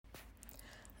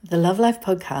The Love Life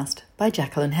Podcast by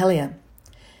Jacqueline Hellier.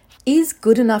 Is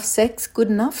good enough sex good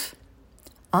enough?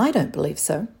 I don't believe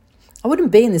so. I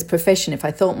wouldn't be in this profession if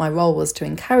I thought my role was to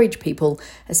encourage people,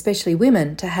 especially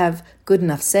women, to have good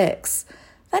enough sex.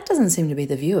 That doesn't seem to be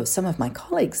the view of some of my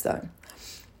colleagues, though.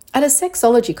 At a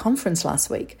sexology conference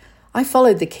last week, I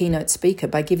followed the keynote speaker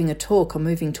by giving a talk on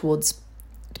moving towards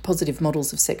positive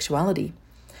models of sexuality,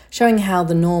 showing how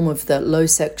the norm of the low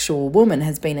sexual woman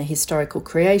has been a historical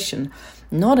creation,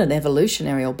 not an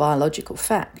evolutionary or biological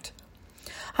fact.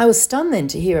 I was stunned then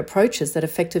to hear approaches that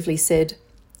effectively said,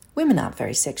 women aren't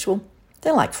very sexual.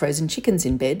 They're like frozen chickens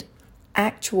in bed.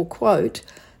 Actual quote,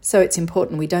 so it's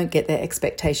important we don't get their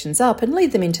expectations up and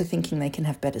lead them into thinking they can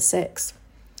have better sex.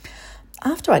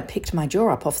 After I'd picked my jaw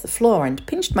up off the floor and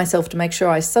pinched myself to make sure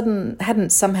I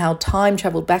hadn't somehow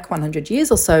time-travelled back 100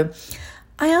 years or so,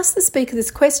 I asked the speaker this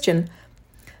question.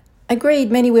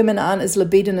 Agreed, many women aren't as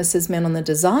libidinous as men on the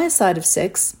desire side of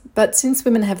sex, but since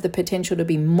women have the potential to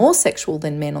be more sexual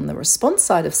than men on the response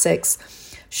side of sex,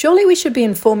 surely we should be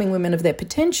informing women of their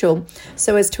potential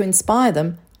so as to inspire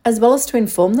them, as well as to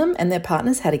inform them and their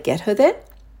partners how to get her there?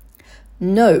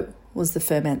 No, was the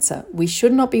firm answer. We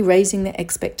should not be raising their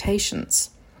expectations.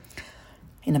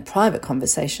 In a private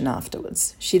conversation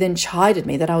afterwards, she then chided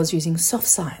me that I was using soft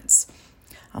science.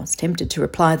 I was tempted to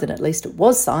reply that at least it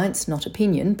was science, not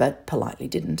opinion, but politely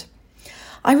didn't.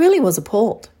 I really was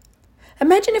appalled.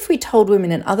 Imagine if we told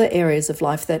women in other areas of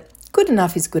life that good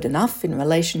enough is good enough in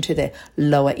relation to their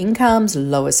lower incomes,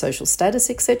 lower social status,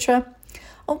 etc.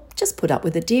 Oh, just put up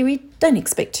with it, dearie. Don't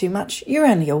expect too much. You're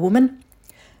only a woman.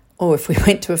 Or if we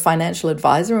went to a financial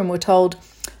advisor and were told,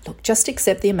 look, just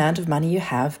accept the amount of money you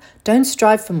have, don't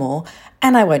strive for more,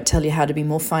 and I won't tell you how to be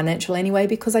more financial anyway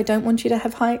because I don't want you to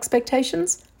have high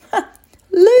expectations.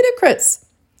 Ludicrous.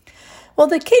 Well,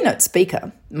 the keynote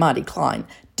speaker, Marty Klein,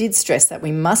 did stress that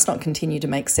we must not continue to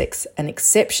make sex an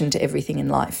exception to everything in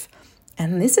life.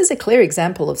 And this is a clear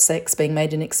example of sex being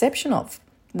made an exception of.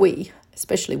 We,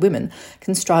 especially women,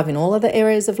 can strive in all other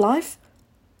areas of life,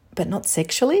 but not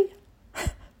sexually?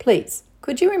 Please,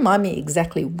 could you remind me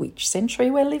exactly which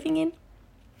century we're living in?